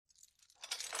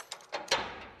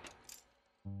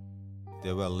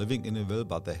They were living in a villa,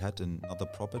 but they had another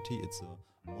property. It's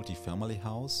a multi-family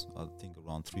house, I think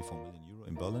around 3-4 million euro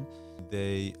in Berlin.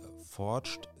 They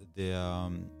forged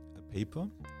their paper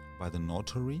by the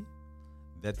notary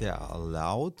that they are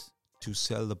allowed to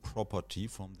sell the property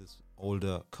from this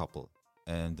older couple.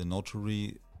 And the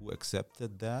notary who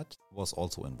accepted that was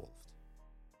also involved.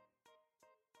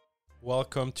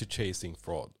 Welcome to Chasing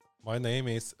Fraud. My name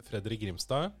is Fredrik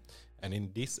Grimstad, and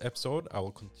in this episode I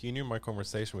will continue my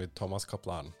conversation with Thomas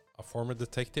Kaplan, a former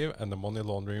detective and the money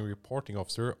laundering reporting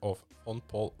officer of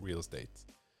Fontpol Real Estate.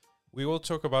 We will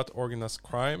talk about organized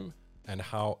crime and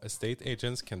how estate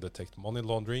agents can detect money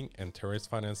laundering and terrorist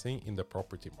financing in the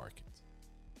property market.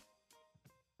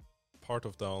 Part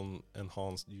of the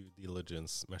enhanced due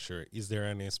diligence measure, is there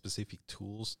any specific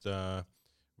tools the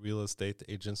real estate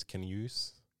agents can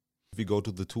use? If we go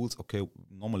to the tools, okay,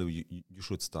 normally you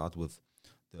should start with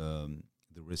the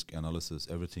risk analysis.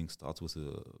 Everything starts with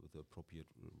the appropriate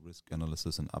risk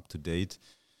analysis and up to date.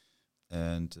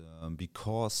 And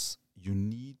because you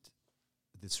need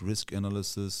this risk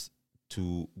analysis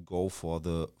to go for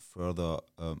the further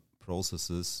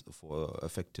processes for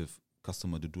effective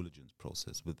customer due diligence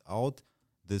process. Without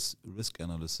this risk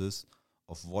analysis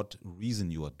of what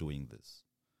reason you are doing this.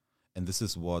 And this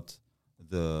is what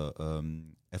the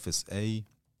FSA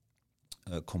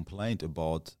complained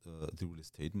about the real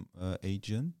estate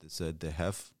agent. They said they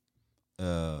have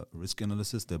risk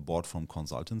analysis they bought from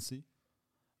consultancy,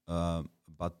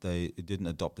 but they didn't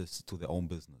adopt this to their own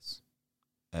business.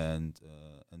 And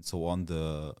so on,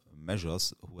 the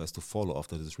measures who has to follow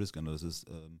after this risk analysis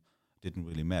didn't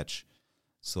really match.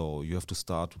 So you have to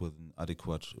start with an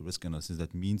adequate risk analysis.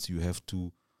 That means you have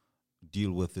to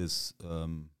deal with this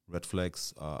red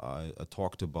flags I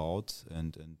talked about,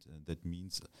 and that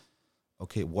means,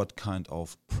 okay, what kind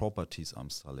of properties I'm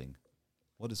selling?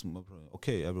 What is my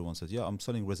okay? Everyone says, yeah, I'm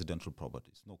selling residential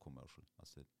properties, no commercial. I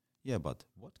said, yeah, but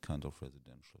what kind of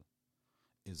residential?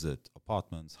 Is it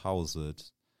apartments,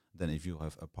 houses? Then if you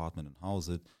have apartment and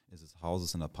houses, is it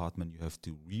houses and apartment you have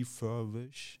to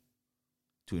refurbish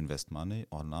to invest money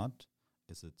or not?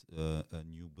 Is it a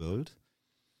new build?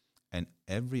 And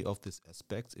every of these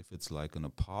aspects, if it's like an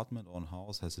apartment or a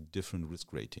house, has a different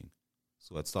risk rating.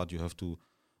 So at start you have to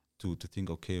think,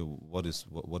 okay, what is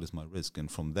my risk? And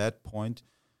from that point,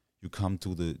 you come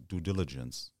to the due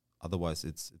diligence. Otherwise,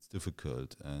 it's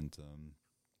difficult. And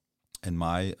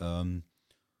my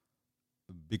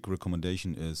big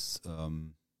recommendation is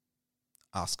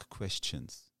ask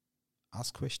questions.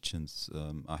 Ask questions.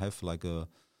 I have like a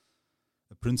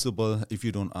principle: if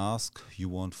you don't ask, you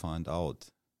won't find out.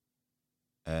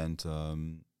 And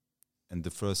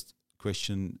the first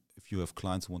question, if you have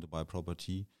clients who want to buy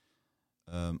property,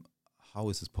 how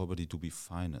is this property to be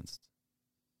financed?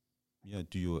 Yeah,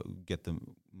 do you get the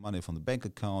money from the bank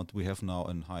account? We have now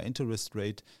a high interest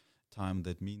rate time.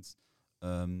 That means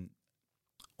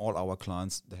all our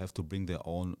clients, they have to bring their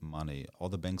own money. All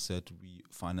the banks said we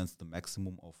finance the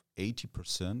maximum of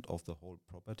 80% of the whole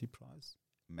property price.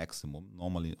 Maximum,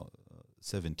 normally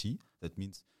 70. That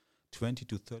means 20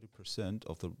 to 30%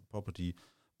 of the property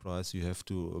price you have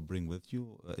to bring with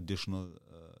you, the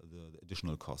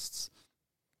additional costs.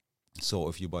 So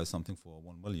if you buy something for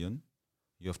 1 million,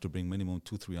 you have to bring minimum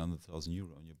 200,000-300,000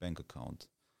 euro on your bank account.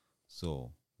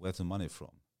 So where's the money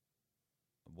from?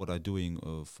 What are you doing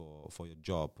for your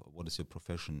job? What is your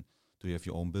profession? Do you have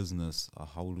your own business?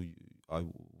 How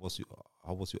was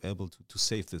you able to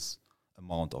save this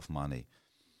amount of money?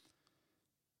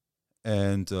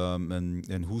 And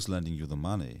who's lending you the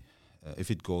money? If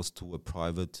it goes to a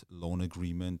private loan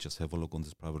agreement, just have a look on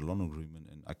this private loan agreement,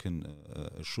 and I can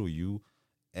assure you,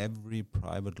 every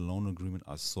private loan agreement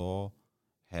I saw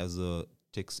has a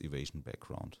tax evasion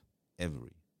background.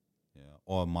 Every,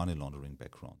 or money laundering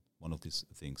background. One of these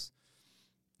things.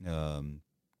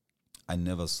 I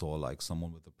never saw like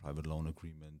someone with a private loan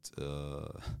agreement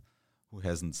who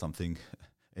hasn't something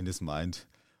in his mind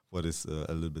what is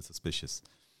a little bit suspicious.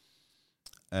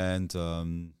 And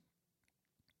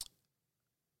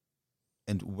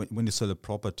when you sell a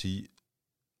property,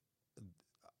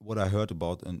 what I heard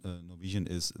about Norwegian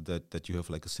is that you have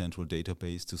like a central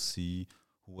database to see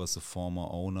who was the former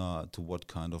owner, to what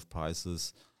kind of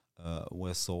prices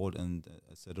were sold, and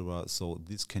etc. So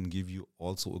this can give you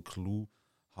also a clue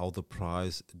how the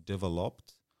price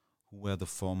developed, who were the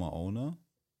former owner,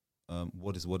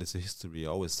 what is the history. I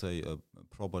always say a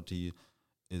property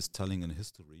is telling a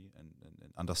history, and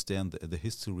understand the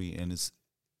history, and is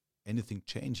anything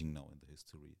changing now in the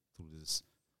history through this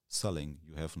selling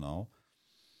you have now.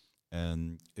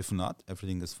 And if not,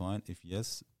 everything is fine. If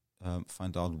yes,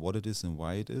 find out what it is and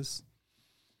why it is.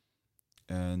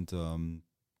 And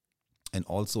and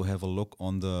also have a look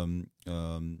on the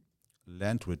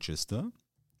land register,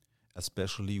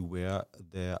 especially where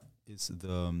there is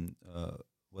the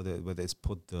where there's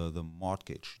put the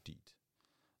mortgage deed.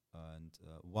 And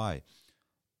why?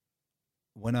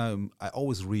 When I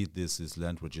always read this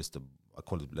land register, I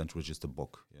call it land register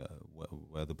book,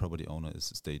 where the property owner is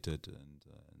stated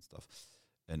and stuff,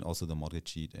 and also the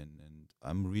mortgage deed. And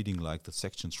I'm reading like the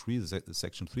section 3. The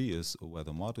section 3 is where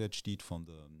the mortgage deed from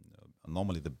the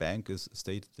normally the bank is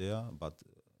stated there, but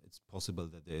it's possible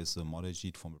that there is a mortgage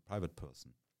deed from a private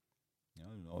person.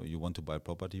 You want to buy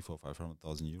property for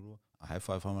 500,000 euro. I have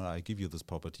 500. I give you this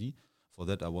property. For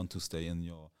that, I want to stay in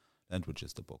your land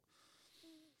register book.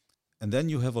 And then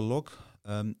you have a look.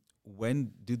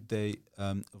 When did they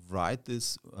write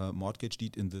this mortgage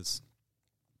deed in this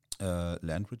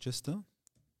land register?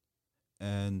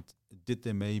 And did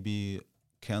they maybe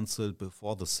cancel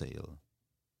before the sale?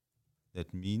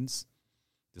 That means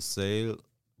the sale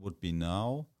would be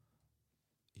now.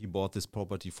 He bought this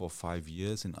property for 5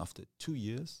 years, and after 2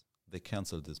 years, they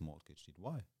canceled this mortgage deed.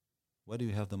 Why? Where do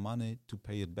you have the money to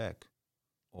pay it back?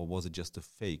 Or was it just a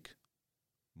fake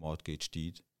mortgage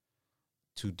deed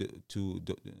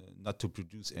not to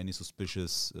produce any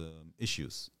suspicious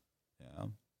issues? Yeah,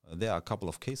 there are a couple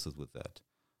of cases with that.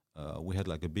 We had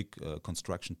like a big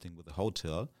construction thing with a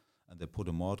hotel, and they put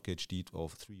a mortgage deed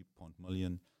of 3.2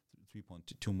 million.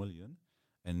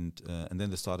 And then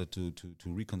they started to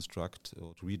reconstruct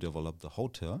or to redevelop the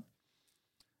hotel,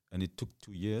 and it took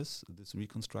 2 years, this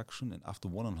reconstruction, and after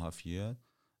 1.5 years,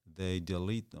 they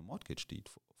delete the mortgage deed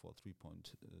for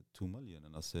 3.2 million.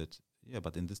 And I said, yeah,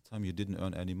 but in this time you didn't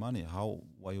earn any money. How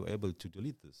were you able to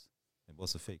delete this? It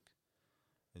was a fake.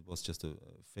 It was just a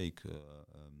fake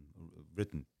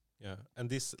written. Yeah, and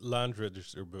this land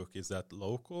register book, is that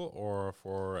local or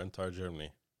for entire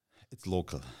Germany? It's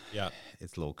local. Yeah,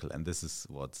 it's local, and this is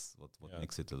what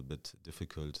makes it a little bit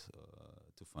difficult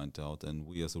to find out. And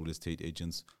we, as real estate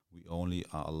agents, we only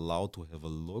are allowed to have a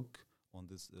look on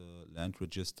this land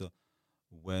register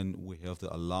when we have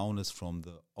the allowance from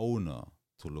the owner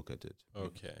to look at it.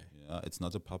 Okay. Yeah, it's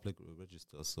not a public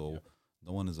register, so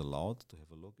no one is allowed to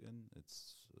have a look in.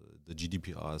 It's the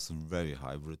GDPR is very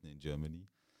high written in Germany,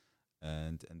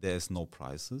 and there's no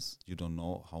prices. You don't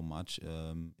know how much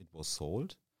it was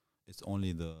sold. It's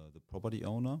only the property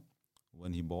owner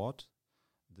when he bought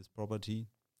this property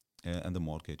and the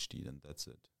mortgage deed, and that's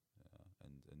it.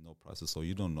 And no prices. So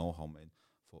you don't know how many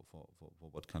for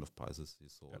what kind of prices he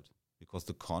sold, because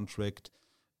the contract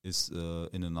is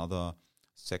in another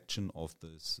section of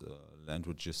this land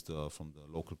register from the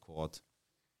local court.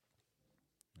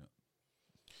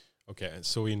 Okay,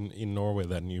 so in Norway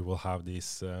then you will have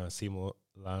this similar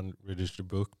land register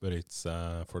book, but it's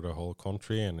for the whole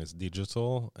country and it's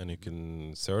digital and you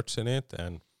can search in it.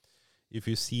 And if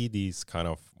you see these kind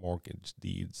of mortgage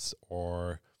deeds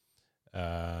or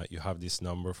you have this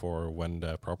number for when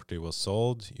the property was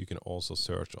sold, you can also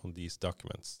search on these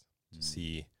documents to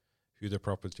see who the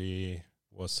property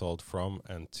was sold from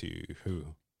and to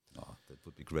who. Oh, that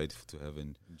would be great to have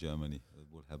in Germany. It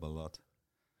would help a lot.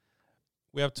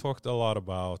 We have talked a lot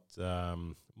about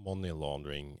money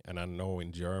laundering, and I know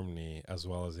in Germany as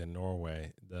well as in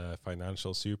Norway, the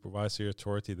Financial Supervisory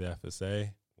Authority, the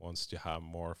FSA, wants to have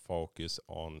more focus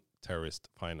on terrorist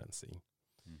financing.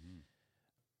 Mm-hmm.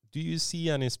 Do you see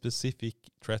any specific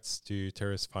threats to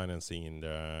terrorist financing in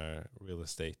the real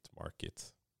estate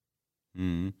market?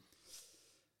 Mm-hmm.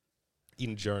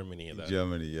 In Germany, then.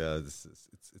 Germany, yeah,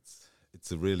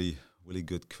 it's a really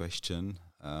good question.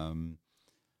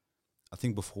 I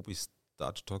think before we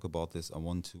start to talk about this, I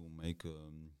want to make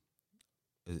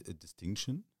a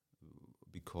distinction,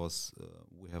 because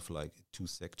we have like two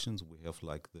sections. We have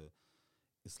like the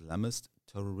Islamist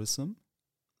terrorism,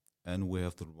 and we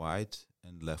have the right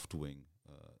and left wing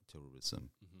terrorism.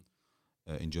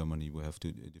 Mm-hmm. In Germany, we have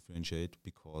to differentiate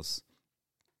because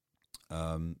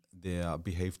they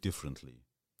behave differently.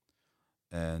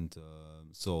 And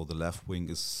so the left wing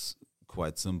is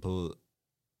quite simple.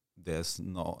 There's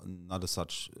not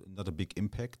a big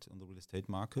impact on the real estate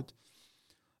market.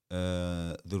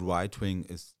 The right wing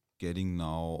is getting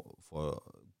now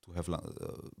to have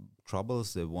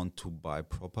troubles. They want to buy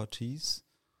properties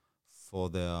for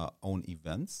their own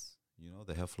events.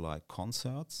 They have like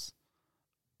concerts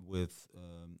with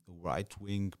right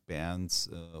wing bands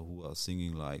who are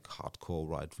singing like hardcore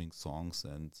right wing songs,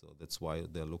 and so that's why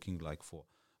they're looking like for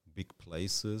big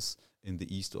places in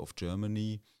the east of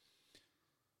Germany.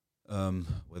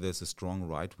 Where there's a strong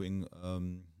right-wing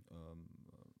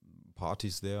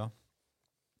parties there,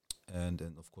 and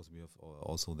of course we have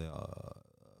also there are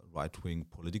right-wing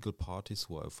political parties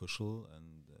who are official,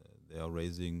 and they are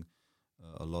raising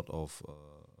a lot of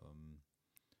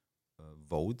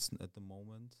votes at the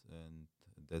moment, and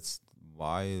that's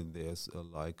why there's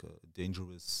like a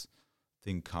dangerous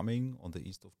thing coming on the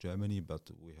east of Germany. But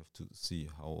we have to see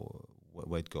how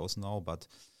where it goes now. But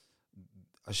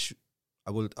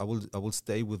I will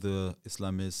stay with the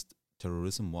Islamist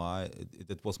terrorism. Why?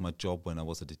 That was my job when I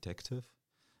was a detective,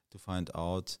 to find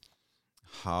out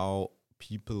how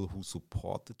people who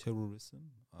support the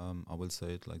terrorism, I will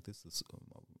say it like this,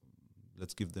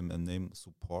 let's give them a name,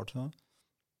 supporter.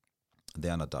 They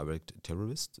are not direct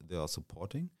terrorists, they are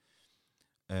supporting,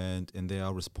 and they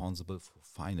are responsible for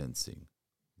financing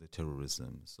the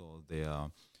terrorism. So they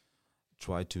are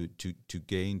try to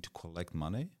collect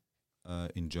money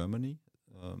in Germany.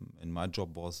 And my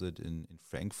job was it in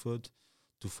Frankfurt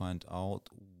to find out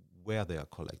where they are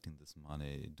collecting this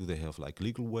money. Do they have like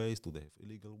legal ways? Do they have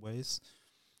illegal ways?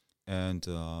 And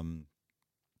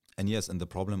yes, and the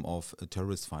problem of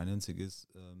terrorist financing is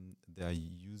they are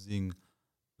using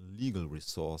legal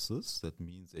resources. That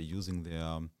means they're using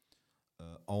their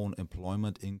own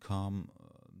employment income,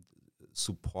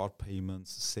 support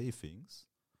payments, savings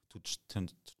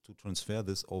to transfer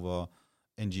this over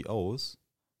NGOs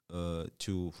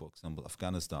to, for example,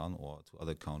 Afghanistan or to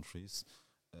other countries,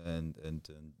 and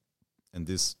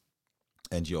this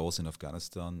NGOs in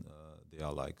Afghanistan, they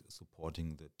are like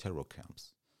supporting the terror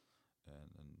camps.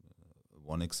 And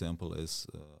one example is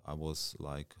I was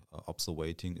like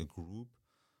observing a group,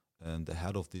 and the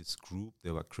head of this group,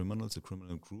 they were criminals, a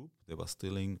criminal group. They were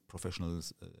stealing professional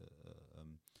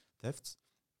thefts,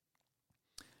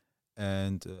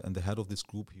 and the head of this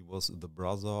group, he was the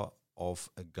brother of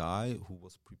a guy who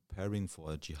was preparing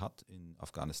for a jihad in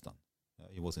Afghanistan.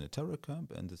 He was in a terror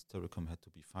camp, and this terror camp had to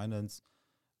be financed,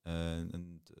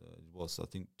 and it was, I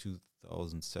think,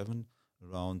 2007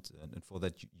 around, and for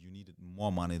that you needed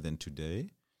more money than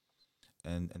today,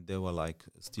 and they were like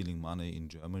stealing money in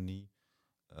Germany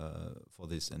for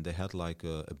this, and they had like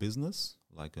a business,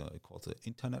 like it called an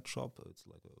internet shop. It's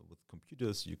like with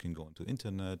computers, you can go into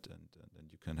internet, and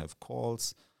you can have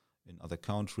calls in other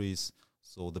countries.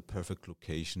 So the perfect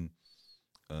location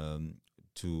to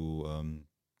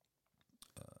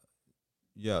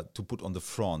put on the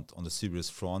front, on the serious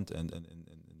front, and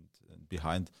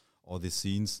behind all these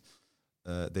scenes,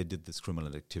 they did this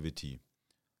criminal activity,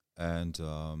 and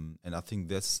I think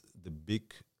that's the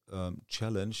big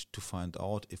challenge, to find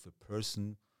out if a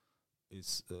person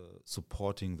is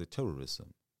supporting the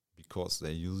terrorism, because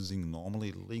they're using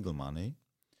normally legal money,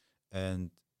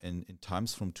 and in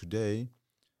times from today,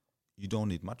 you don't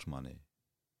need much money,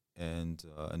 and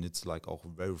it's like auch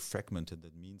very fragmented.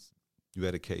 That means you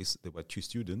had a case. There were two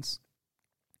students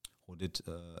who did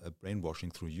a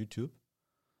brainwashing through YouTube.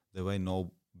 There were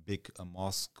no big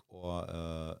mosque or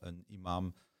an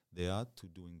imam there to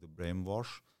doing the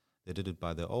brainwash. They did it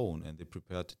by their own, and they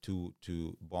prepared two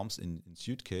bombs in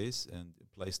suitcase and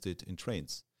placed it in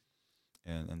trains,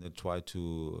 and they tried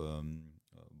to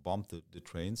bomb the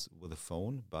trains with a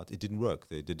phone, but it didn't work.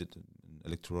 They did it an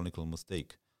electronical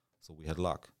mistake, so we had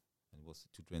luck. It was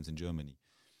two trains in Germany.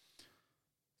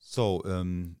 So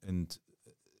and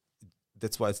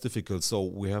that's why it's difficult. So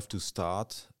we have to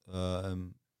start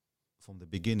from the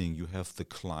beginning. You have the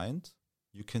client,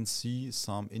 you can see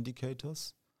some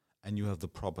indicators, and you have the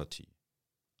property.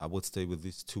 I would stay with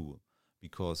these two,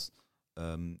 because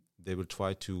they will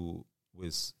try to,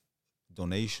 with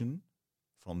donation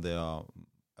from their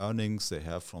earnings they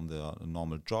have from their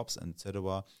normal jobs,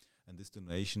 etc. And this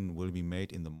donation will be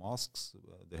made in the mosques.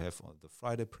 They have the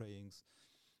Friday prayings,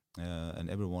 and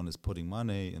everyone is putting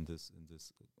money in this.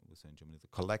 We say in Germany, the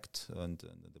collect, and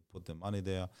they put their money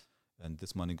there, and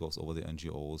this money goes over the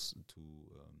NGOs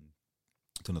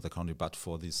to another country. But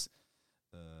for these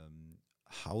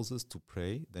houses to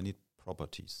pray, they need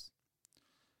properties,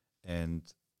 and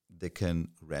they can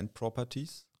rent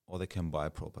properties or they can buy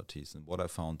properties. And what I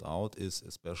found out is,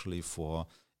 especially for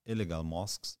illegal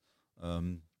mosques,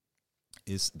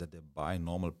 is that they buy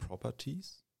normal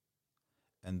properties,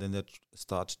 and then they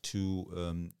start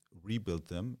to rebuild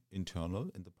them internal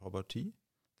in the property.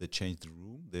 They change the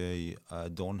room. They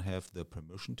don't have the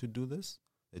permission to do this.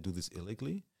 They do this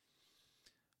illegally.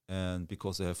 And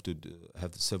because they have to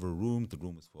have several rooms, the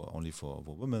room is only for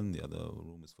women, the other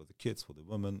room is for the kids, for the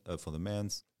women, for the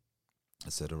men's,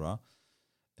 etc.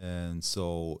 And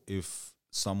so if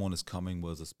someone is coming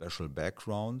with a special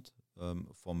background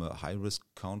from a high-risk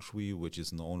country which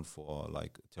is known for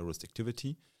like terrorist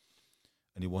activity,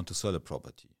 and you want to sell a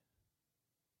property,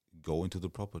 go into the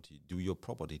property, do your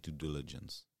property due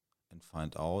diligence, and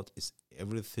find out, is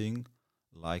everything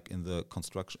like in the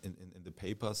construction, in the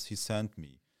papers he sent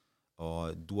me,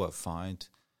 or do I find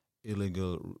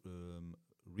illegal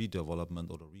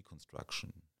redevelopment or the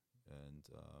reconstruction, and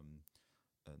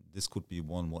this could be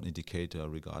one indicator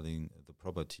regarding the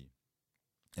property.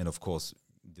 And of course,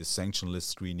 the sanction list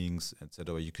screenings,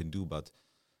 etc., you can do, but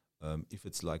if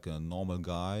it's like a normal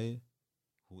guy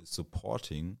who is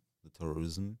supporting the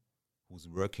terrorism, who's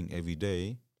working every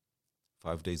day,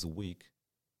 5 days a week,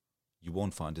 you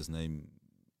won't find his name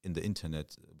in the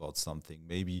internet about something.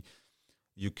 Maybe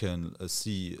you can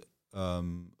see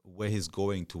where he's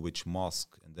going to which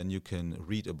mosque, and then you can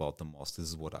read about the mosque. This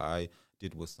is what I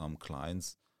did with some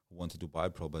clients who wanted to buy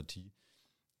property.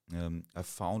 I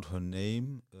found her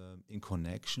name in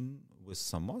connection with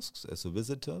some mosques as a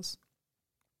visitors,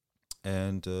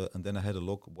 and then I had a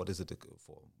look. What is it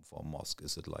for a mosque?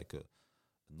 Is it like a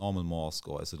normal mosque,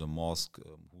 or is it a mosque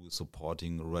who is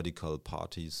supporting radical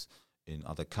parties in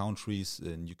other countries?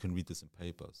 And you can read this in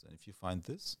papers. And if you find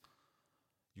this,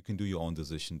 you can do your own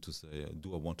decision to say,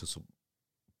 do I want to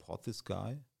support this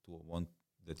guy? Do I want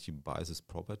that he buys his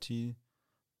property?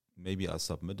 Maybe I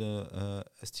submit a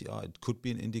STR. It could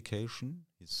be an indication.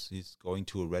 He's going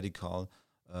to a radical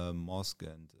mosque,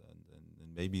 and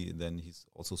maybe then he's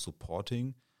also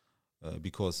supporting,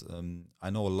 because I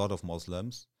know a lot of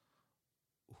Muslims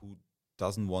who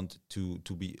doesn't want to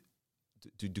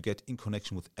get in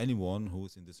connection with anyone who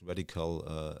is in this radical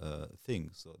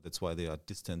thing. So that's why they are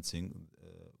distancing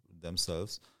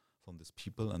themselves from these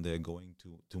people, and they are going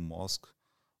to mosque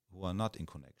who are not in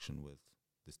connection with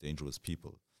these dangerous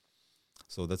people.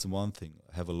 So that's one thing.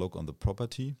 Have a look on the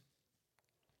property,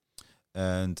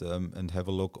 and have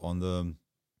a look on the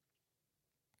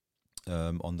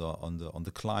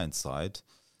client side.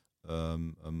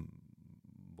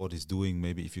 What he's doing,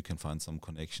 maybe if you can find some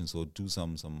connections, or do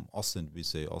some OSINT. We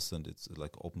say OSINT, it's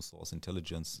like open source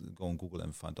intelligence. Go on Google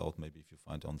and find out, maybe if you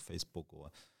find on Facebook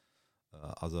or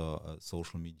other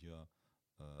social media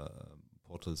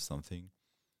portals, something.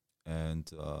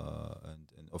 And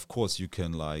of course you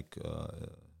can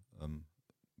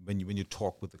when you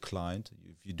talk with the client,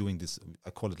 if you're doing this, I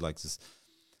call it like this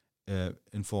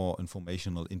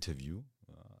informational interview.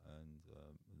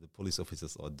 The police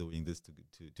officers are doing this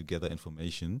to gather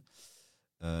information,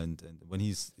 and when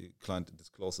his client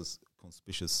discloses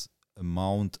conspicuous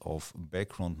amount of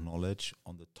background knowledge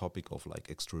on the topic of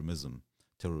like extremism,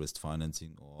 terrorist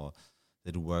financing, or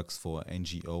that works for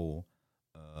NGO,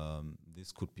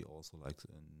 this could be also like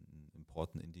an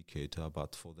important indicator.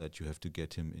 But for that, you have to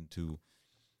get him into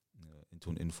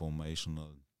an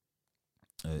informational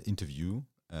interview,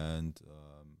 and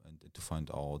to find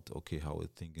out, okay, how he's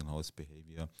thinking, how his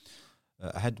behavior.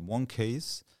 I had one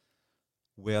case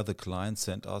where the client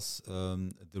sent us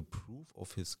the proof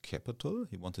of his capital.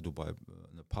 He wanted to buy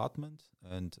an apartment,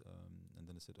 and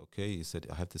then I said, okay. He said,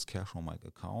 I have this cash on my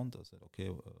account. I said, okay,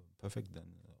 perfect. Then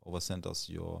oversend us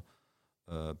your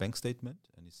bank statement,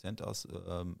 and he sent us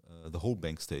the whole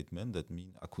bank statement. That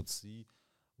means I could see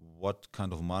what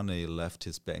kind of money left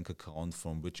his bank account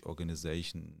from which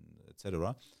organization,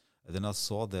 etc. And then I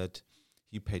saw that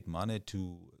he paid money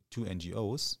to 2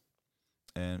 NGOs,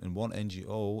 and one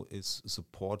NGO is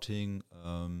supporting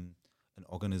an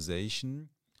organization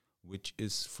which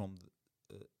is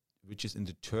which is in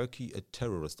the Turkey, a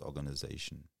terrorist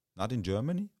organization, not in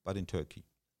Germany but in Turkey.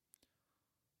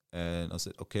 And I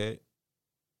said, okay,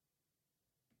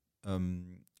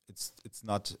 it's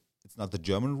not the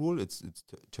German rule, it's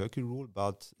Turkey rule,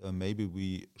 but maybe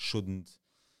we shouldn't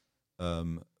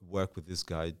work with this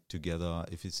guy together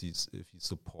if he's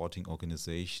supporting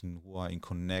organization who are in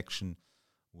connection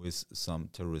with some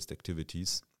terrorist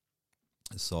activities.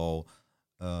 So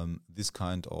this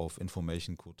kind of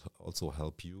information could also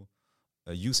help you.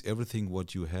 Use everything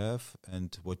what you have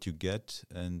and what you get,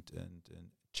 and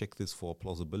check this for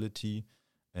plausibility,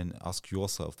 and ask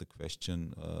yourself the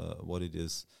question what it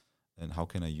is and how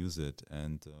can I use it.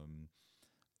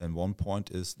 And one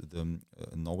point is the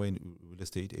Norwegian real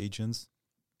estate agents,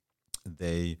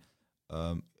 they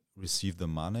receive the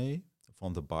money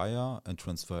from the buyer and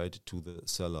transfer it to the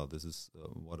seller. This is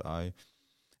what I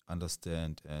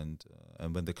understand. And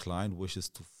when the client wishes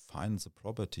to finance a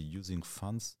property using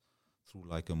funds through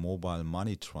like a mobile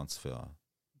money transfer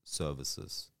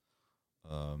services,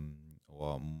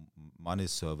 or money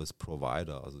service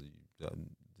provider,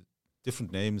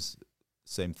 different names,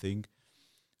 same thing.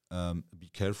 Be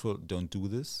careful, don't do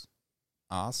this.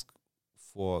 Ask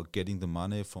for getting the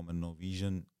money from a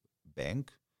Norwegian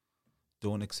bank.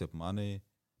 Don't accept money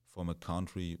from a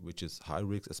country which is high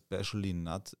risk, especially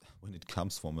not when it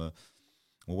comes from a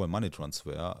mobile money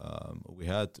transfer. We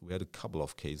had a couple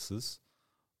of cases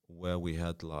where we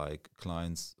had like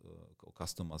clients or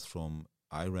customers from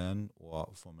Iran or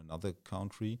from another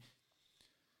country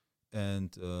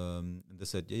and they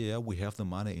said, yeah, we have the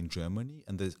money in Germany,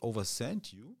 and they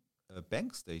oversent you a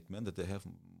bank statement that they have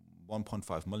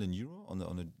 1.5 million euro on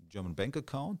a German bank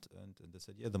account, and they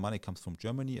said, yeah, the money comes from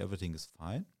Germany, everything is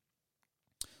fine.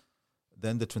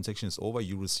 Then the transaction is over,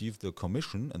 you receive the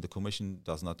commission, and the commission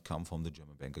does not come from the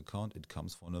German bank account, it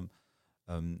comes from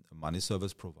a money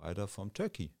service provider from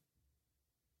Turkey.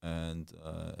 And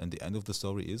the end of the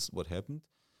story is what happened.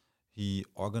 He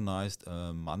organized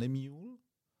a money mule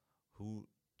who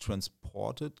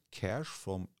transported cash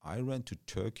from Iran to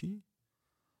Turkey.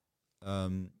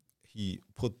 He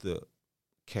put the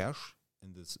cash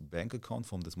in this bank account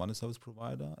from this money service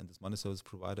provider, and this money service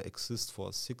provider exists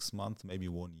for 6 months, maybe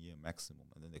 1 year maximum,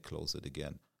 and then they close it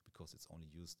again because it's only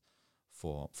used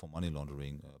for money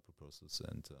laundering purposes.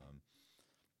 And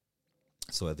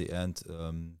so at the end,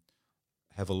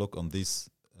 have a look on these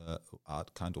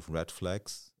kind of red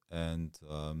flags, and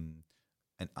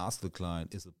ask the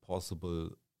client, is it possible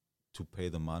to pay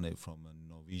the money from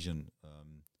a Norwegian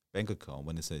bank account?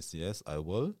 When he says yes, I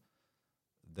will,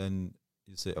 then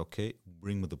you say, okay,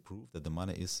 bring me the proof that the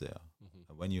money is there.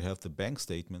 And when you have the bank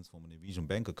statements from a Norwegian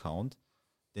bank account,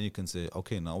 then you can say,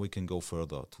 okay, now we can go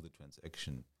further to the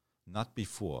transaction. Not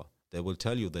before. They will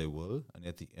tell you they will, and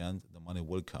at the end, the money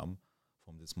will come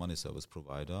from this money service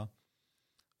provider.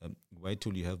 Wait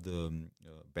till you have the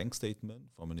bank statement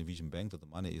from a Norwegian bank that the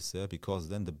money is there, because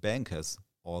then the bank has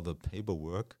all the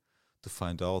paperwork to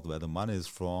find out where the money is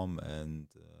from, and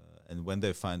when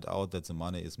they find out that the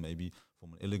money is maybe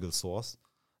from an illegal source,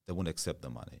 they won't accept the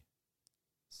money.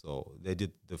 So they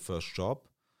did the first job,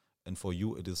 and for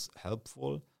you it is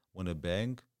helpful when a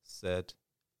bank said,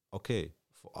 okay,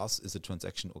 for us is a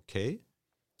transaction okay,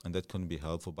 and that can be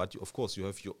helpful. But of course you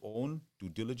have your own due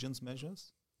diligence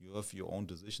measures, you have your own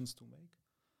decisions to make,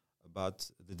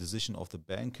 but the decision of the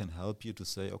bank can help you to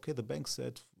say, okay, the bank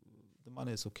said the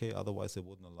money is okay, otherwise they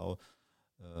wouldn't allow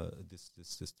this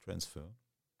transfer.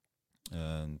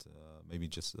 And maybe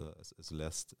just as a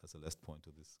last point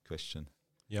to this question.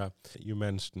 Yeah, you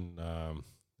mentioned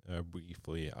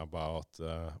briefly about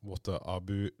what the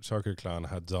Abu Chakr clan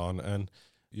had done, and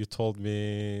you told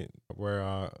me where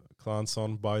a clan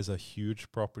son buys a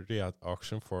huge property at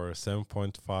auction for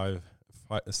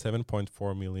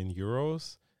 7.4 million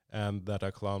euros, and that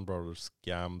a clan brother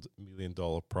scammed $1 million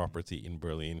property in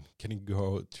Berlin. Can you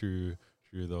go through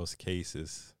those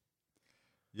cases?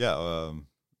 Yeah,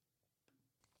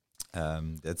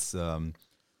 that's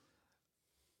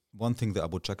one thing the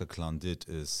Abu Chakr clan did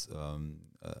is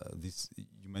this.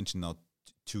 You mentioned now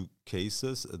two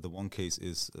cases. The one case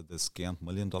is the scammed $1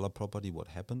 million property. What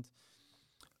happened?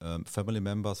 Family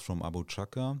members from Abu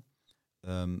Chakr,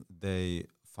 they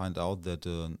find out that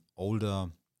an older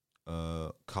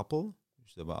couple,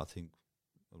 they were I think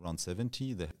around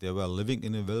 70, they were living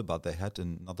in a villa, but they had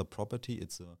another property.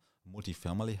 It's a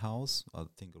multi-family house, I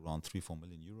think around 3-4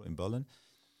 million euro in Berlin.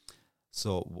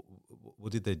 So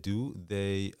what did they do?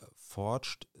 They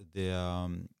forged their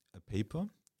paper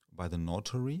by the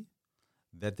notary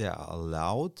that they are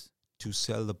allowed to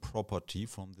sell the property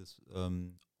from this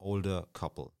older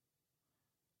couple.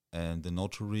 And the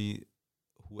notary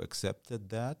who accepted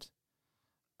that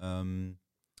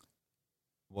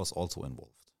was also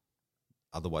involved.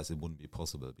 Otherwise, it wouldn't be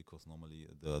possible, because normally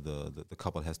the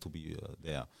couple has to be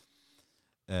there.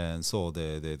 And so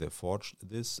they forged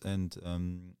this, and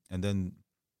then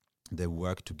they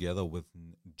worked together with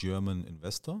a German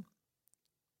investor.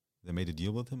 They made a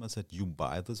deal with him and said, you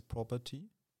buy this property,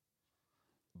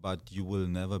 but you will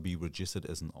never be registered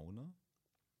as an owner.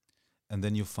 And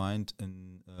then you find a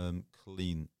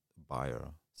clean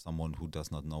buyer, someone who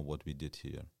does not know what we did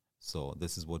here. So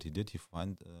this is what he did. He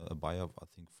found a buyer, I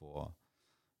think, for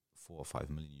 4 or 5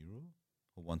 million euro,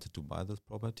 who wanted to buy this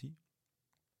property.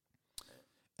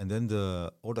 And then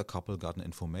the older couple got an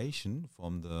information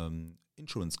from the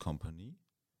insurance company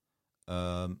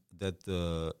that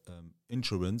the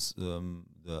insurance,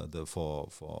 for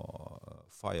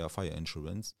fire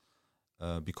insurance,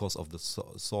 because of the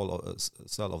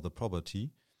sale of the property,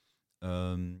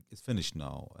 is finished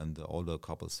now. And the older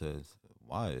couple says,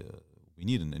 why? We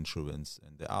need an insurance.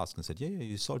 And they asked and said, yeah,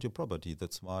 you sold your property,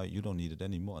 that's why you don't need it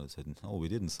anymore. And they said, no, we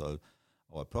didn't sell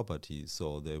our property.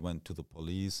 So they went to the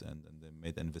police and they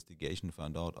made an investigation,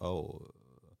 found out,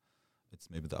 it's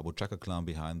maybe the Abu Chakr clan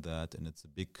behind that, and it's a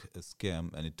big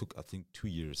scam. And it took, I think, 2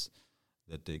 years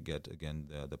that they get again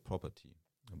the property.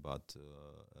 But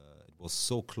it was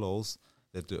so close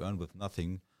that they earned with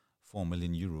nothing 4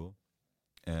 million euro,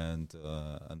 and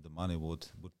the money would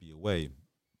be away.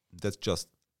 That's just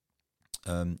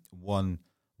one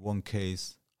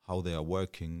case how they are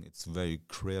working. It's very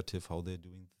creative how they're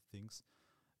doing things.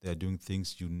 They are doing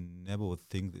things you never would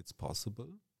think it's possible.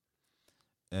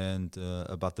 And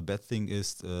but the bad thing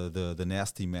is the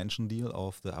nasty mansion deal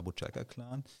of the Abu Chaka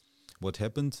clan. What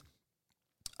happened?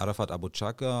 Arafat Abu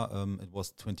Chaka, it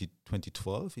was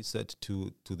 2012, he said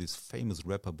to this famous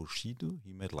rapper Bushido,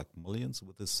 he made like millions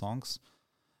with his songs.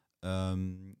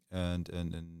 And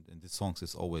these songs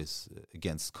is always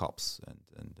against cops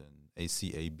and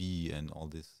ACAB and all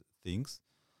these things.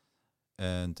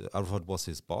 And Arafat was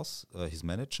his boss, his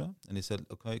manager, and he said,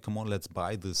 okay, come on, let's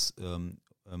buy this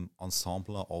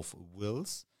ensemble of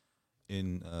wills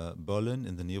in Berlin,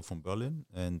 in the near from Berlin.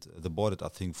 And they bought it, I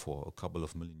think, for a couple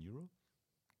of million euro.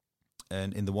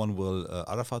 And in the one will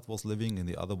Arafat was living, in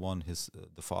the other one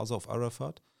the father of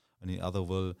Arafat, and the other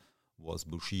will was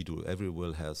Bushido. Every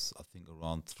will has, I think,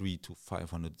 around 300 to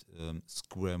 500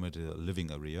 square meter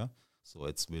living area, so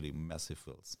it's really massive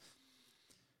wills.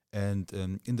 And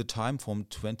in the time from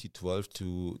 2012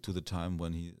 to the time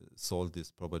when he sold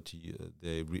this property,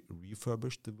 they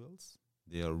refurbished the wills.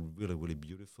 They are really, really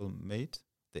beautiful made.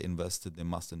 They must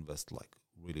invest like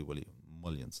really, really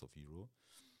millions of euro,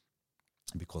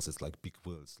 because it's like big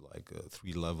wills, like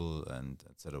 3 level and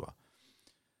etc.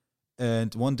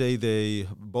 And one day they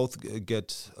both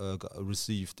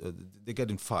received, they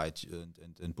get in fight,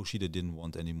 and Bushido didn't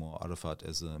want anymore Arafat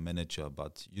as a manager,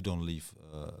 but you don't leave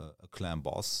a clan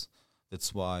boss.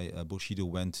 That's why Bushido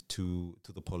went to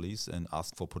the police and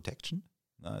asked for protection.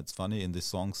 It's funny, in the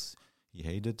songs he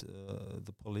hated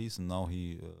the police, and now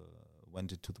he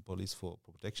went to the police for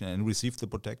protection and received the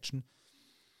protection.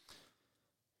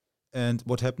 And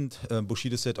what happened?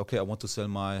 Bushido said, "Okay, I want to sell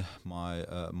my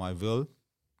will,"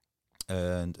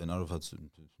 and Arafat said,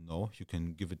 "No, you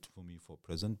can give it for me for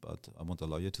present, but I want a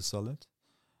lawyer to sell it."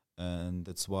 And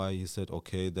that's why he said,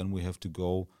 "Okay, then we have to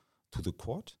go to the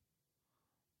court,"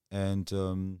 and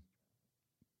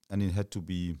it had to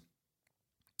be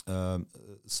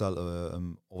sell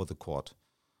over the court,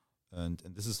 and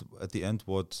this is at the end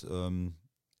what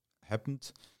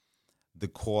happened. The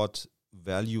court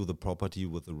value the property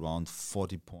with around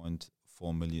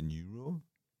 40.4 million euro.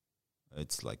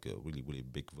 It's like a really, really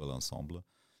big villa ensemble.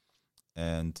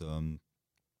 And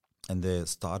the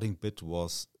starting bid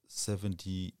was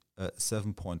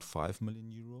 7.5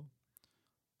 million euro.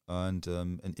 And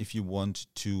if you want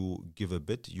to give a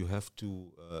bid, you have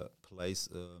to place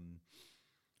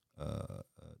a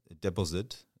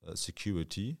deposit,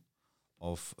 security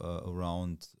of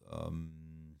around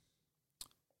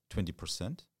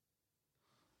 20%.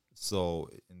 So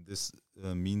in this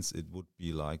means it would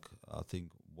be like, I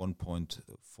think,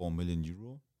 1.4 million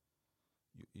euro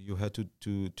you had to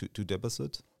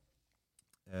deposit,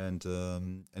 and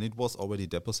it was already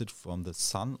deposited from the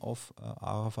son of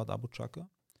Arafat Abu Chaka,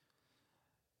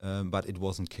 but it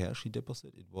wasn't cash he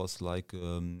deposited. It was like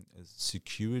a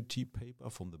security paper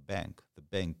from the bank. The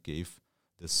bank gave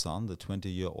the son, the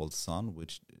 20-year-old son,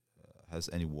 which has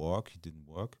any work, he didn't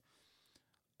work,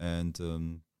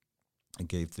 and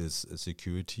gave this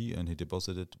security, and he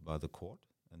deposited by the court,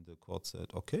 and the court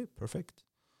said, okay, perfect.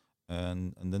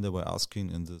 And then they were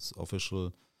asking in this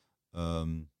official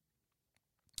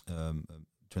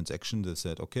transaction, they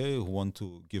said, okay, who want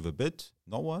to give a bid?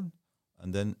 No one.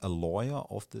 And then a lawyer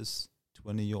of this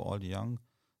 20-year-old young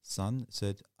son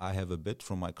said, I have a bid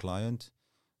from my client,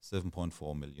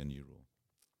 7.4 million euro.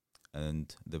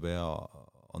 And they were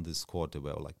on this court, there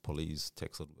were like police, the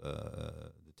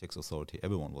tax authority,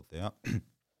 everyone was there.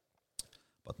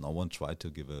 But no one tried to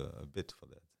give a bid for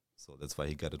that. So that's why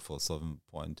he got it for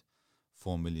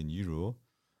 7.4 million euro.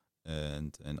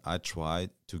 And I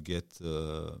tried to get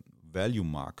the value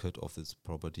market of this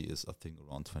property is, I think,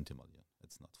 around 20 million.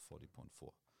 It's not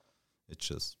 40.4. It's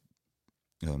just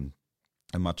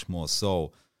a much more.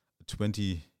 So a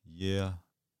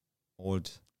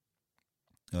 20-year-old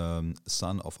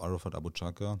son of Arafat Abu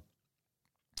Chaka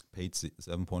paid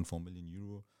 7.4 million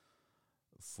euro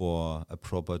for a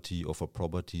property or for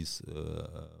properties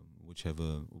which have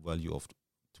a value of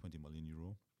 20 million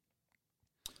euro.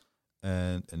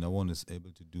 And no one is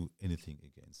able to do anything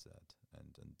against that.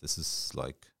 And this is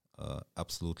like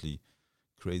absolutely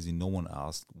crazy. No one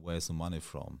asked, where's the money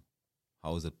from?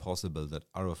 How is it possible that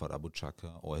Arafat Abu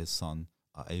Chaka or his son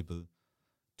are able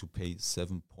to pay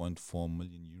 7.4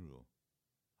 million euro?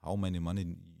 How many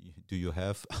money do you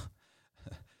have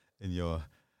in your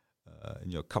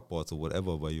cupboards or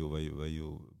whatever, where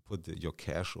you put your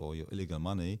cash or your illegal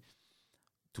money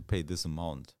to pay this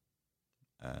amount?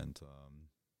 And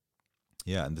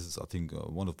and this is, I think,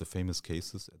 one of the famous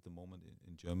cases at the moment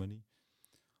in Germany,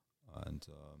 and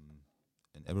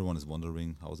everyone is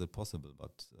wondering how is it possible.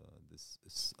 But this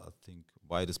is, I think,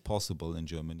 why it is possible in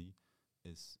Germany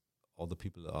is all the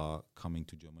people are coming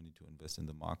to Germany to invest in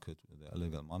the market with their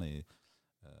illegal money.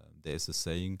 There is a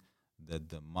saying that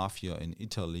the mafia in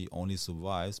Italy only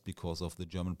survives because of the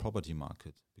German property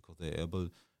market, because they're able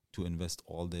to invest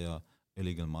all their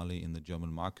illegal money in the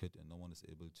German market, and no one is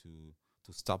able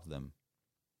to stop them.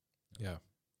 Yeah.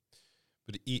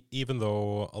 But even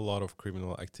though a lot of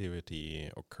criminal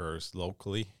activity occurs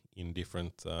locally in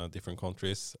different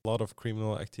countries, a lot of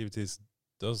criminal activities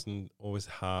doesn't always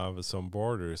have some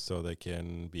borders, so they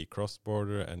can be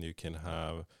cross-border, and you can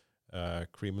have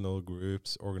criminal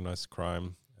groups, organized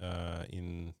crime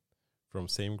from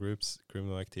same groups,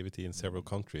 criminal activity in several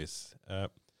countries.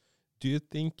 Do you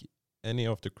think any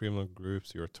of the criminal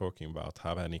groups you're talking about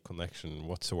have any connection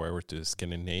whatsoever to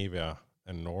Scandinavia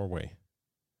and Norway?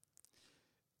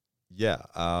 Yeah.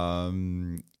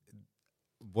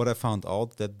 What I found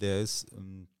out that there's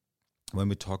when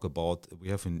we talk about, we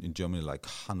have in Germany like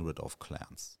 100 of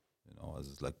clans.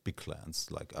 It's like big clans.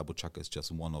 Like Abu Chaka is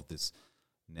just one of these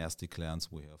nasty clans.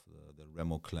 We have the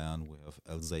Remo clan, we have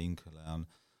El Zain clan,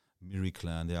 Miri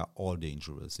clan. They are all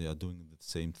dangerous. They are doing the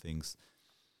same things.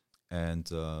 And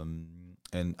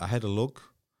I had a look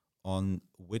on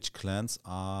which clans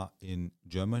are in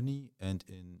Germany and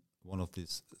in one of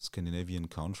these Scandinavian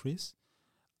countries.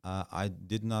 I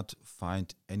did not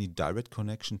find any direct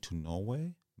connection to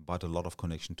Norway, but a lot of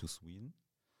connection to Sweden.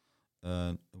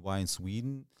 Why in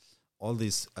Sweden? All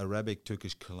these Arabic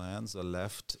Turkish clans are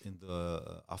left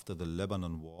after the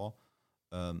Lebanon war.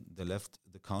 They left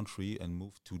the country and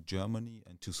moved to Germany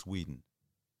and to Sweden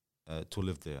to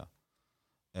live there.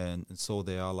 And so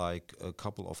there are like a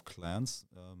couple of clans.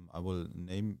 I will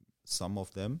name some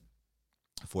of them.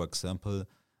 For example,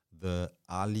 the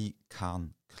Ali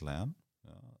Khan clan.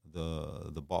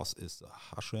 The boss is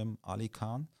Hashem Ali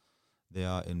Khan. They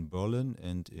are in Berlin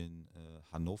and in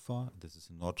Hanover. This is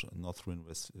in Northern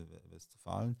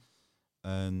Westphalen.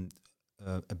 And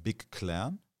a big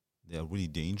clan. They are really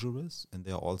dangerous. And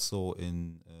they are also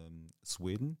in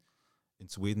Sweden. In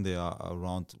Sweden, there are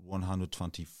around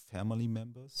 120 family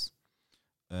members.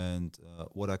 And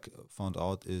what I found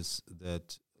out is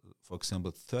that, for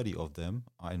example, 30 of them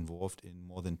are involved in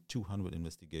more than 200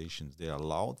 investigations. They are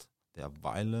loud, they are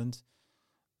violent,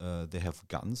 they have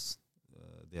guns,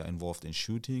 they are involved in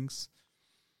shootings.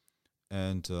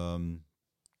 And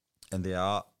they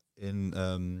are in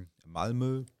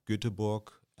Malmö, Göteborg,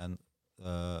 and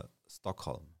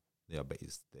Stockholm. They are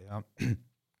based there.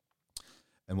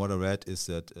 And what I read is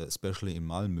that, especially in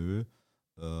Malmö,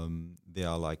 they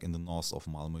are like in the north of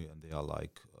Malmö, and they are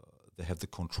like they have the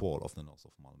control of the north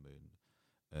of Malmö,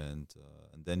 and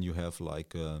then you have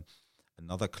like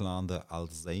another clan, the Al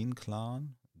Zain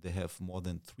clan. They have more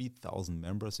than 3,000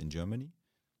 members in Germany,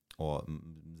 or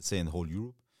say in whole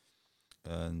Europe,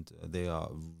 and they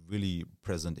are really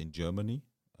present in Germany.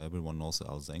 Everyone knows the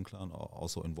Al Zain clan are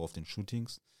also involved in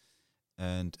shootings.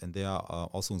 And they are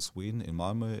also in Sweden, in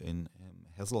Malmö, in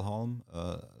Hässleholm,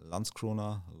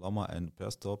 Landskrona, Lomma, and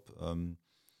Perstorp.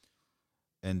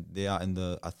 And they are in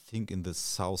the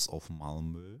south of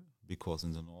Malmö, because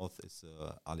in the north is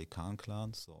Ali Khan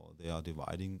clan, so they are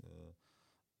dividing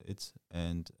it.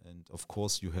 And of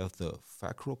course you have the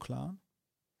Fakro clan,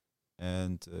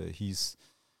 and he's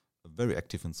very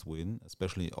active in Sweden,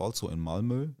 especially also in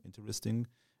Malmö. Interesting.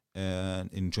 And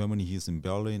in Germany, he's in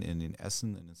Berlin and in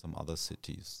Essen and in some other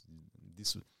cities.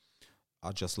 These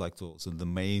are just like the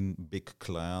main big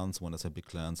clans. When I say big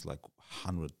clans, like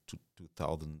 100 to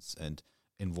 2,000s, and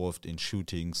involved in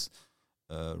shootings,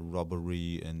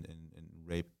 robbery, and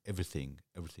rape, everything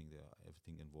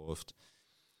involved.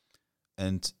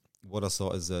 And what I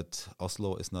saw is that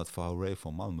Oslo is not far away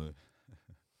from Malmö.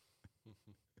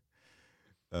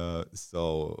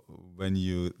 So when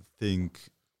you think,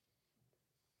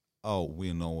 oh,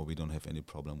 we know we don't have any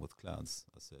problem with clans,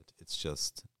 I said, it's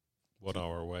just 1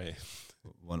 hour away.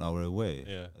 1 hour away.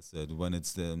 Yeah. I said, when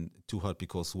it's too hard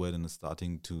because Sweden is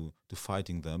starting to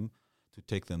fighting them, to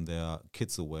take them their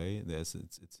kids away. It's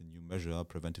a new measure,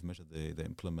 preventive measure they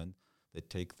implement. They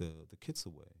take the kids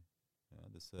away. Yeah,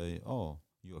 they say, oh,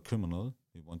 you're a criminal,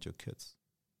 we want your kids.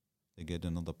 They get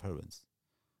another parents.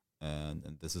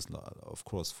 And this is, of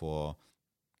course, for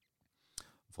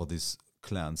these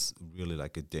clans, really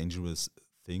like a dangerous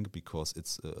thing, because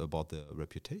it's about their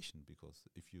reputation. Because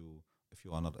if you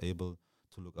are not able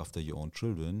to look after your own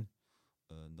children,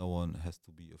 no one has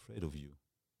to be afraid of you.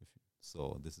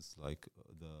 So this is like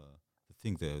the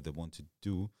thing they want to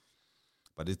do,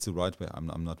 but it's the right way.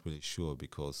 I'm not really sure,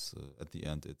 because at the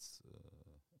end it's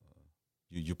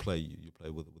you play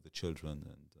with the children,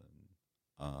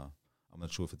 and I'm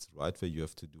not sure if it's the right way. You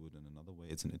have to do it in another way.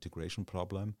 It's an integration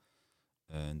problem,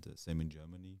 and same in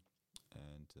Germany.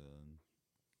 And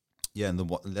and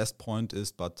the last point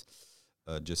is, but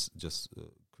just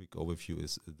quick overview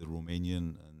is the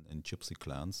Romanian and Gypsy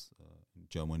clans in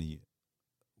Germany.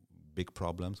 Big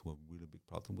problems. We have really big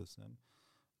problem with them.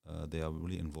 They are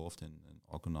really involved in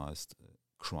organized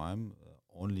crime,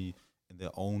 only in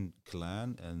their own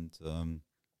clan, and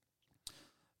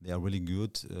they are really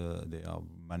good. They are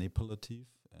manipulative,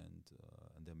 and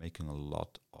they're making a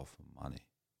lot of money,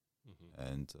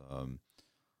 and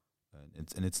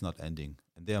it's not ending.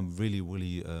 And they are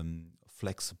really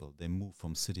flexible. They move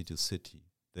from city to city.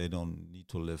 They don't need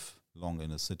to live long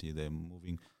in a city. They're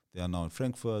moving. They are now in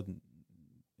Frankfurt.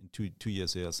 In 2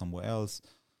 years, they are somewhere else,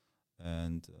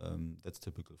 and that's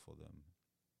typical for them.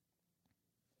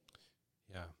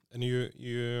 Yeah, and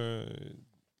you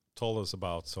told us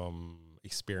about some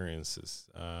experiences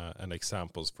and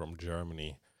examples from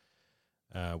Germany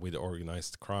with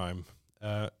organized crime.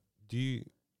 Do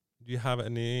you have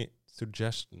any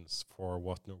suggestions for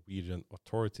what Norwegian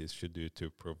authorities should do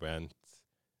to prevent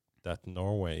that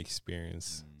Norway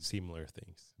experience similar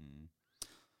things?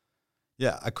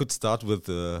 Yeah, I could start with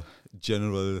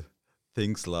general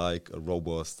things like a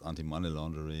robust anti-money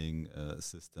laundering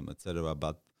system, etc.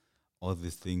 But all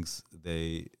these things,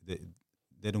 they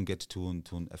don't get to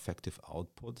an effective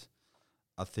output.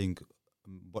 I think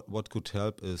what could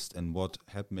help is, and what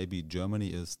helped maybe Germany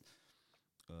is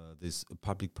this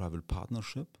public-private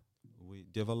partnership we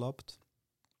developed.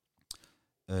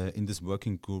 In this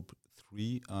working group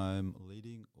 3 I'm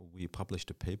leading, we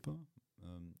published a paper,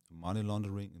 money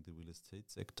laundering in the real estate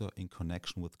sector in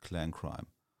connection with clan crime.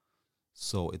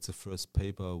 So it's a first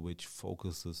paper which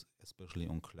focuses especially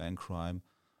on clan crime,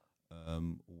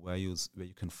 where you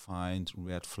can find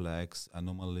red flags,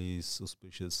 anomalies,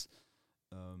 suspicious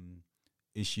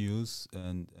issues,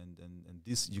 and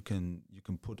this you can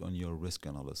put on your risk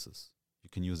analysis. You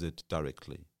can use it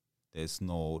directly. There's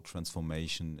no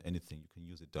transformation, anything. You can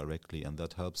use it directly, and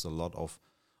that helps a lot of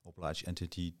obliged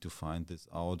entity to find this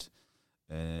out.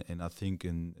 And I think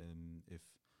if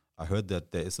I heard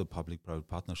that there is a public-private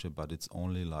partnership, but it's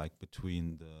only like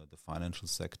between the financial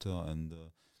sector and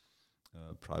the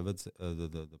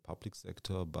the public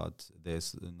sector, but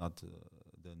there's not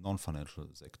the non-financial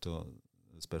sector,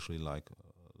 especially like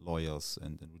lawyers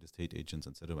and real estate agents,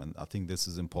 etc. And I think this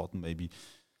is important, maybe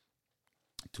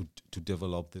to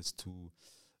develop this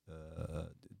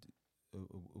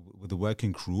with a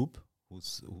working group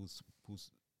who's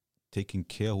taking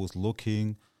care, who's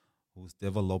looking, who's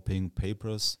developing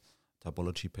papers,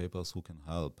 typology papers, who can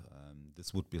help.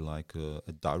 This would be like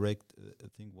a direct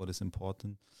thing. What is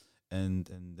important, and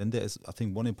then there is, I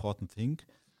think, one important thing.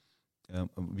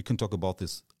 We can talk about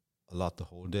this a lot the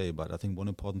whole day, but I think one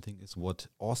important thing is what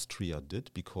Austria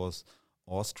did, because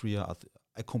Austria,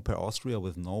 I compare Austria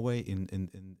with Norway in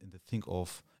the thing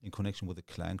of in connection with the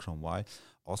clan crime. Why?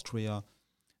 Austria,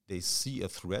 they see a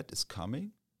threat is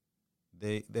coming.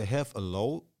 They have a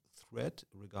low threat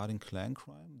regarding clan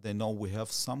crime. They know we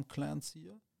have some clans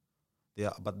here.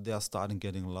 But they are starting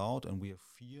getting loud, and we have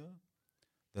fear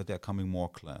that there are coming more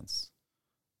clans.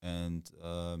 And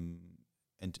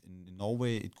in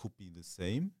Norway it could be the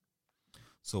same.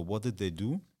 So what did they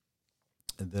do?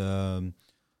 The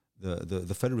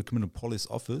Federal Criminal Police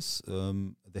Office,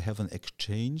 they have an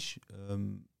exchange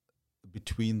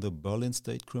between the Berlin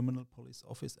State Criminal Police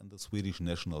Office and the Swedish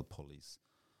National Police.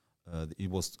 It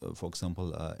was, for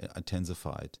example,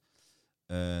 intensified.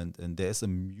 And there's a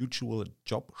mutual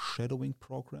job shadowing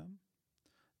program.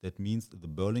 That means that the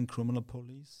Berlin Criminal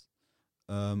Police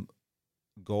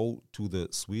go to the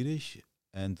Swedish,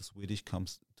 and the Swedish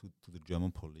comes to the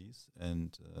German police,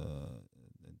 and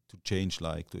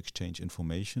to exchange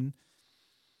information.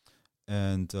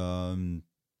 And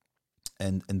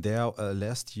there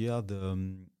last year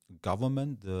the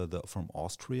government from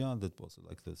Austria, that was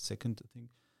like the second thing,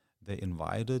 they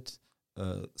invited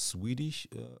Swedish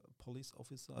police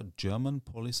officer, German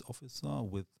police officer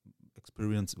with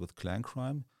experience with clan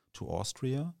crime to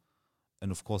Austria,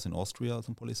 and of course in Austria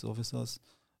some police officers,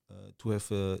 to have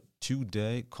a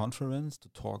 2-day conference to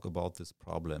talk about these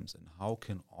problems and how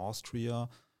can Austria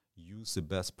use the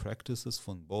best practices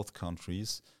from both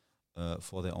countries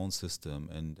for their own system.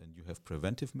 And you have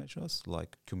preventive measures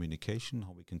like communication,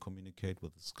 how we can communicate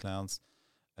with these clans,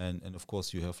 and of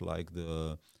course you have like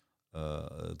the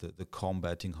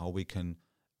combating, how we can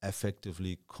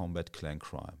effectively combat clan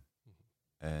crime.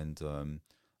 And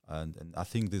I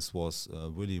think this was a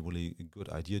really a good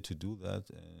idea to do that.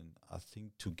 And I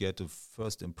think to get a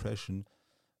first impression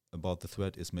about the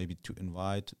threat is maybe to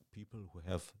invite people who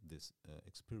have this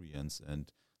experience.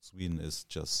 And Sweden is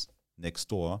just next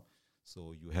door,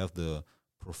 so you have the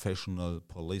professional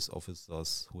police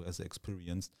officers who has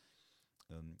experience.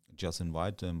 Just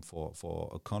invite them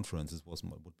for a conference. This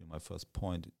would be my first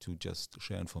point, to just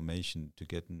share information, to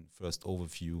get a first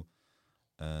overview,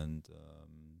 and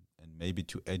maybe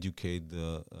to educate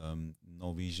the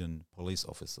Norwegian police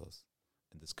officers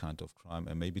in this kind of crime,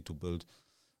 and maybe to build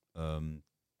a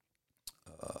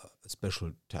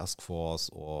special task force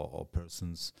or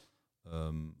persons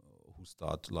who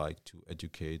start like to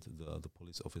educate the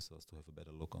police officers to have a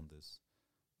better look on this.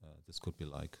 This could be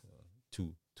like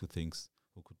two things.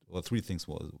 Or three things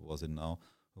was it now,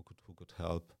 who could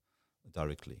help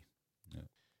directly. Yeah.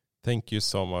 Thank you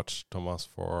so much, Thomas,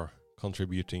 for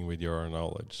contributing with your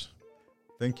knowledge.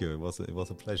 Thank you. It was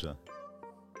a pleasure.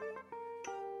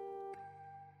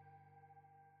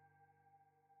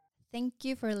 Thank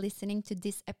you for listening to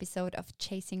this episode of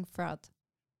Chasing Fraud.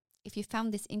 If you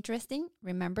found this interesting,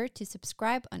 remember to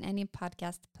subscribe on any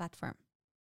podcast platform.